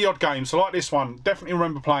I am getting the odd game, so like this one, definitely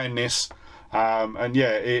remember playing this. And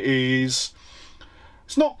yeah, it's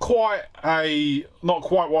not quite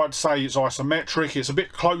what I'd say it's isometric. It's a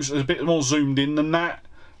bit closer, it's a bit more zoomed in than that.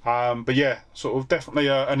 But yeah, sort of definitely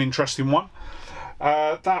an interesting one.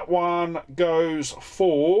 That one goes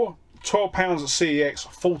for £12 at CEX,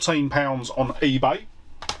 £14 on eBay.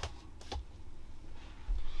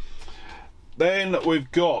 Then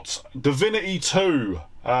we've got Divinity 2,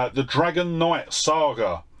 the Dragon Knight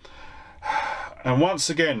Saga. And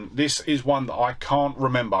once again, this is one that I can't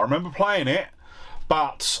remember. I remember playing it,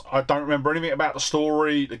 but I don't remember anything about the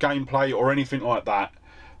story, the gameplay, or anything like that.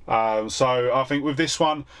 So I think with this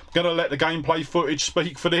one, I'm going to let the gameplay footage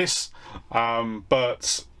speak for this.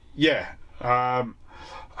 But yeah,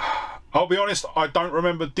 I'll be honest, I don't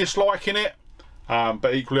remember disliking it,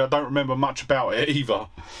 but equally I don't remember much about it either.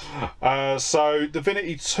 So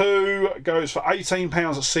Divinity 2 goes for £18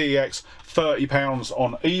 at CEX, £30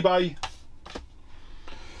 on eBay.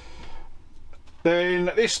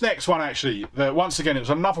 Then this next one, actually, once again, it was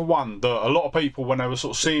another one that a lot of people, when they were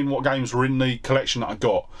sort of seeing what games were in the collection that I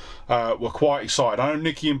got, were quite excited. I know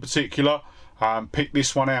Nikki in particular picked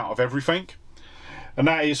this one out of everything, and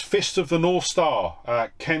that is Fist of the North Star,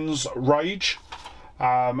 Ken's Rage.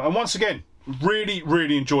 And once again,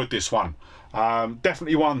 really enjoyed this one.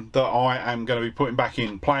 Definitely one that I am going to be putting back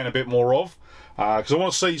in, playing a bit more of, because I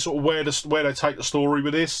want to see sort of where they take the story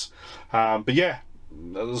with this. But yeah,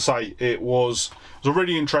 as I say, it was a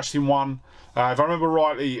really interesting one. If I remember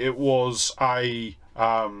rightly, it was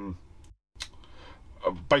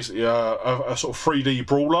basically a sort of 3D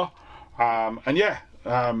brawler, and yeah,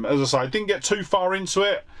 as I say, I didn't get too far into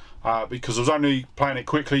it because I was only playing it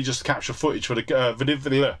quickly just to capture footage for the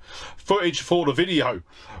video.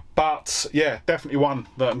 But yeah, definitely one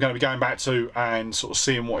that I'm going to be going back to and sort of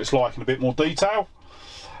seeing what it's like in a bit more detail.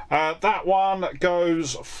 That one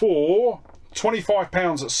goes for £25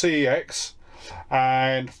 at CEX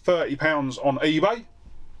and £30 on eBay.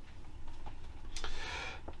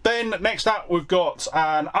 Then next up, we've got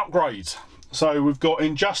an upgrade. So we've got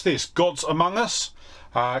Injustice Gods Among Us.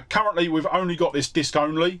 Currently we've only got this disc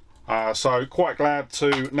only, so quite glad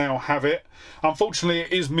to now have it. Unfortunately,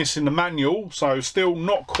 it is missing the manual, so still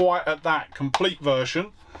not quite at that complete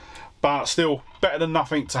version, but still better than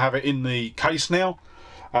nothing to have it in the case now.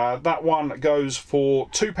 That one goes for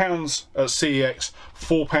 £2 at CEX,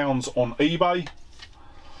 £4 on eBay.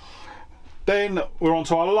 Then we're on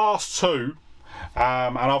to our last two,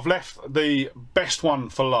 and I've left the best one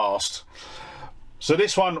for last. So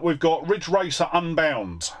this one, we've got Ridge Racer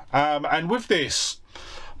Unbound, and with this,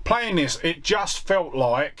 playing this, it just felt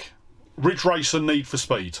like Ridge Racer Need for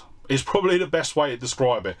Speed is probably the best way to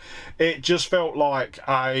describe it. It just felt like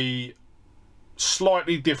a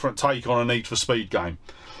slightly different take on a Need for Speed game.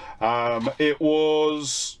 It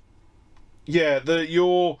was, yeah, as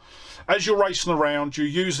you're racing around, you're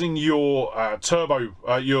using your turbo,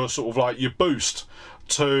 your sort of like your boost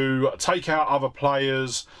to take out other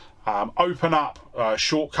players, open up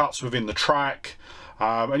shortcuts within the track,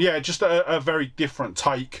 and yeah, just a very different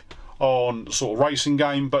take on sort of racing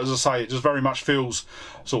game. But as I say, it just very much feels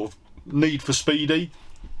sort of Need for Speedy.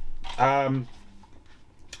 That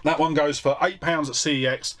one goes for £8 at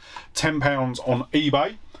CEX, £10 on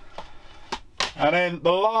eBay. And then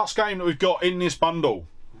the last game that we've got in this bundle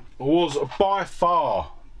was by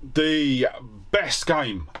far the best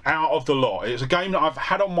game out of the lot. It's a game that I've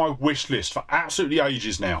had on my wish list for absolutely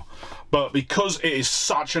ages now, but because it is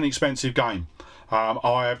such an expensive game,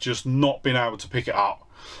 I have just not been able to pick it up.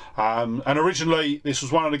 And originally this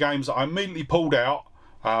was one of the games that I immediately pulled out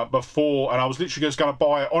before, and I was literally just going to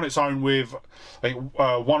buy it on its own with I think,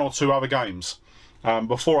 one or two other games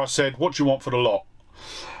before I said, what do you want for the lot?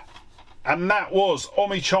 And that was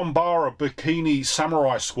Omichombara Bikini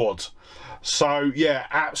Samurai Squad. So yeah,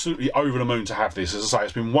 absolutely over the moon to have this. As I say,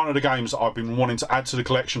 it's been one of the games that I've been wanting to add to the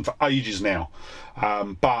collection for ages now,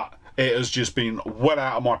 but it has just been well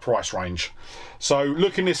out of my price range. So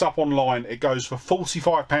looking this up online, it goes for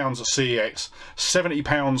 £45 at CEX,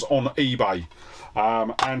 £70 on eBay,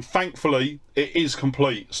 and thankfully it is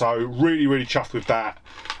complete, so really chuffed with that.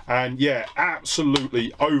 And yeah,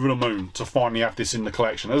 absolutely over the moon to finally have this in the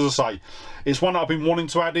collection. As I say, it's one that I've been wanting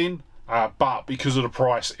to add in, but because of the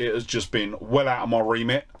price, it has just been well out of my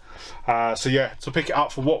remit. So yeah, to pick it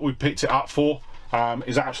up for what we picked it up for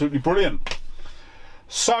is absolutely brilliant.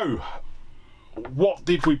 So what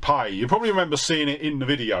did we pay? You probably remember seeing it in the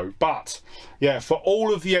video, but yeah, for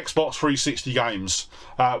all of the Xbox 360 games,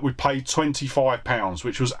 we paid £25,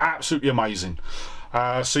 which was absolutely amazing.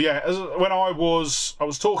 So yeah, when I was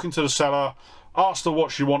talking to the seller, asked her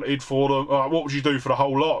what she wanted for them, what would you do for the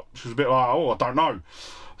whole lot? She was a bit like, oh, I don't know.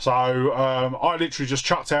 So I literally just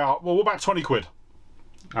chucked out, well, what about 20 quid?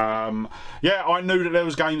 Yeah, I knew that there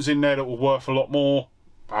was games in there that were worth a lot more,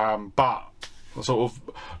 but I sort of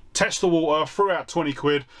test the water, threw out 20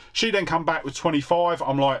 quid. She then come back with 25.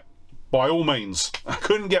 I'm like, by all means. I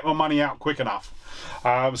couldn't get my money out quick enough.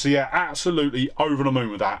 So yeah, absolutely over the moon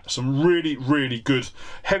with that. Some really good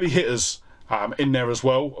heavy hitters in there as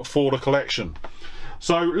well for the collection.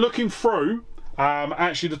 So looking through,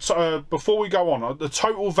 actually, before we go on, the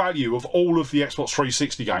total value of all of the Xbox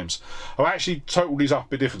 360 games, I've actually totaled these up a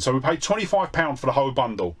bit different. So we paid £25 for the whole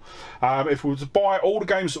bundle. If we were to buy all the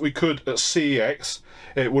games that we could at CEX,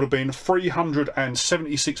 it would have been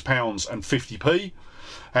 £376.50p.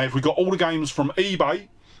 And if we got all the games from eBay,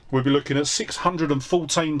 we'd be looking at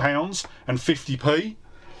 £614.50p.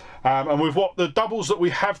 And with what the doubles that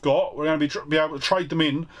we have got, we're going to be able to trade them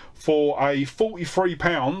in for a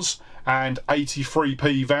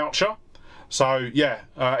 £43.83p voucher. So yeah,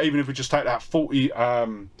 even if we just take that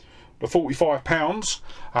 £40 the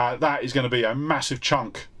 £45, that is going to be a massive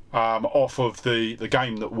chunk off of the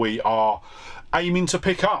game that we are aiming to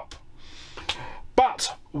pick up.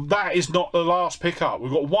 But that is not the last pickup.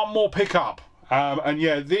 We've got one more pickup, and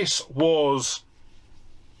yeah, this was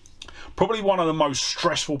probably one of the most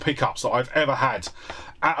stressful pickups that I've ever had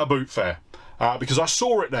at a boot fair, because I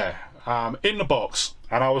saw it there in the box,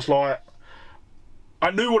 and I was like,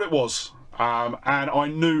 I knew what it was, and I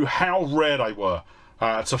knew how rare they were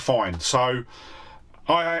to find. So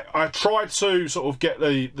I tried to sort of get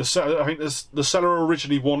the seller. I think the seller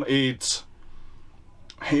originally wanted,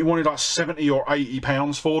 he wanted like £70 or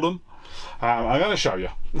 £80 for them. I'm going to show you.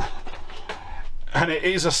 And it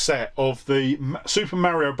is a set of the Super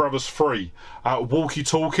Mario Brothers 3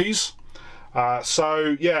 walkie-talkies.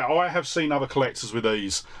 So yeah, I have seen other collectors with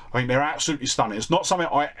these. I think they're absolutely stunning. It's not something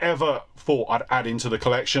I ever thought I'd add into the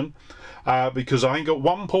collection, because I think at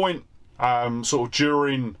one point, sort of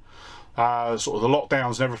during sort of the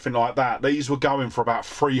lockdowns and everything like that, these were going for about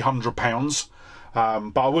 £300.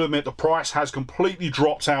 But I will admit the price has completely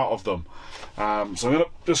dropped out of them. So I'm going to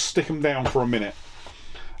just stick them down for a minute.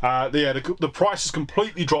 Yeah, the price has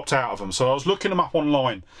completely dropped out of them. So I was looking them up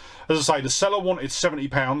online. As I say, the seller wanted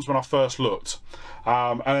 £70 when I first looked.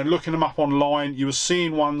 And then looking them up online, you were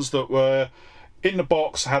seeing ones that were in the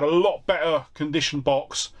box, had a lot better condition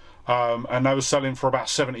box, and they were selling for about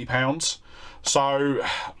 £70. So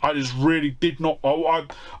I just really did not,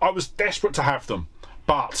 I was desperate to have them,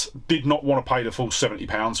 but did not want to pay the full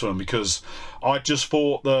 £70 for them, because I just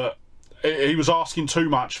thought that he was asking too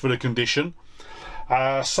much for the condition.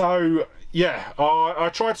 So yeah, I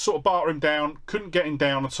tried to sort of barter him down, couldn't get him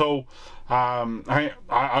down at all.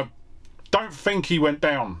 I don't think he went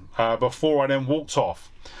down before I then walked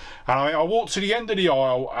off. And I walked to the end of the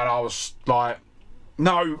aisle, and I was like,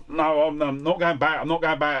 no, I'm not going back, I'm not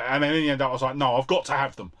going back. And then in the end I was like, no, I've got to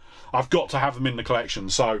have them. I've got to have them in the collection.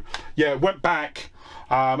 So yeah, went back.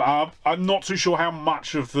 I'm not too sure how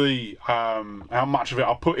much of it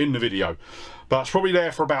I put in the video, but it's probably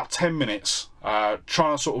there for about 10 minutes,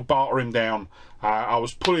 trying to sort of barter him down. I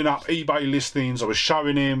was pulling up eBay listings, I was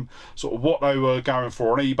showing him sort of what they were going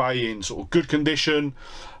for on eBay in sort of good condition,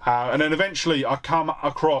 and then eventually I come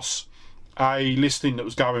across a listing that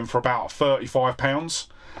was going for about £35.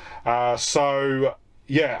 So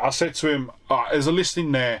yeah, I said to him, there's a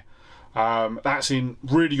listing there that's in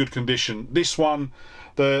really good condition. This one,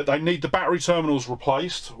 they need the battery terminals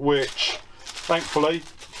replaced, which thankfully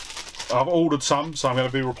I've ordered some, so I'm going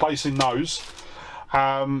to be replacing those.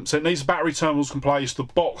 So it needs the battery terminals replaced. The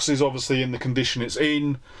box is obviously in the condition it's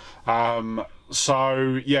in.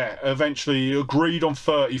 So yeah, eventually agreed on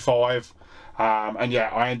 35, and yeah,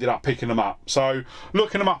 I ended up picking them up. So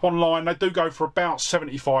looking them up online, they do go for about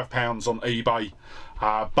 £75 on eBay,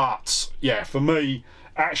 but yeah, for me,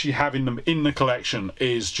 actually having them in the collection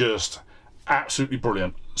is just absolutely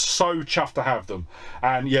brilliant. So chuffed to have them,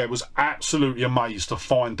 and yeah, was absolutely amazed to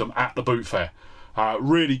find them at the boot fair.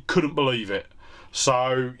 Really couldn't believe it.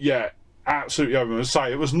 So yeah, absolutely over. As I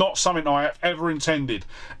say, it was not something I ever intended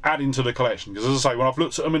adding to the collection, because as I say, when I've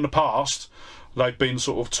looked at them in the past, they've been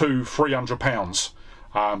sort of £200–300.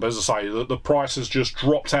 But as I say, the price has just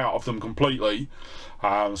dropped out of them completely.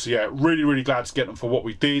 So yeah, really glad to get them for what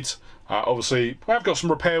we did. Obviously we have got some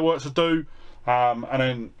repair work to do, and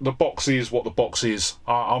then the box is what the box is.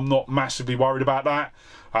 I'm not massively worried about that.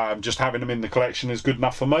 Just having them in the collection is good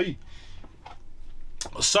enough for me.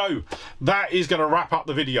 So that is going to wrap up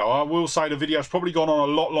the video. I will say the video's probably gone on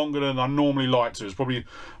a lot longer than I normally like to. It's probably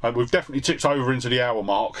we've definitely tipped over into the hour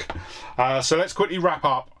mark. So let's quickly wrap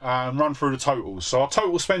up and run through the totals. So our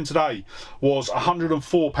total spend today was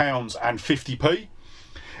 £104.50.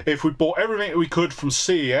 If we bought everything that we could from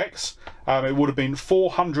CEX, it would have been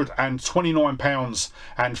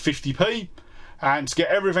 £429.50, and to get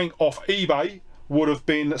everything off eBay would have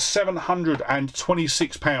been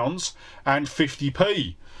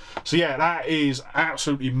 £726.50. So yeah, that is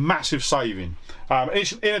absolutely massive saving.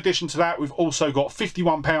 In addition to that, we've also got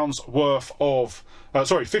 £51 worth of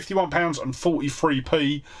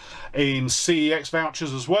 £51.43 in CEX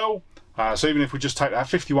vouchers as well. So even if we just take that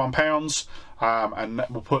 £51 and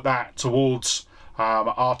we'll put that towards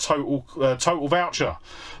our total voucher.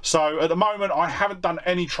 So at the moment I haven't done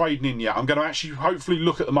any trading in yet. I'm going to actually hopefully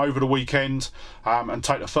look at them over the weekend and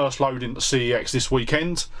take the first load into CEX this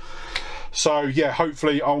weekend. So yeah,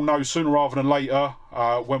 hopefully I'll know sooner rather than later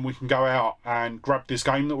when we can go out and grab this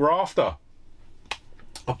game that we're after.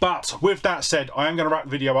 But with that said, I am going to wrap the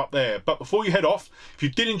video up there. But before you head off, if you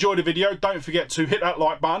did enjoy the video, don't forget to hit that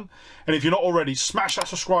like button. And if you're not already, smash that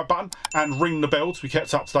subscribe button and ring the bell to be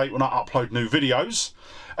kept up to date when I upload new videos.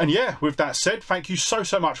 And yeah, with that said, thank you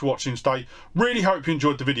so much for watching today. Really hope you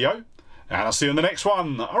enjoyed the video. And I'll see you in the next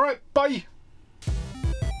one. All right, bye.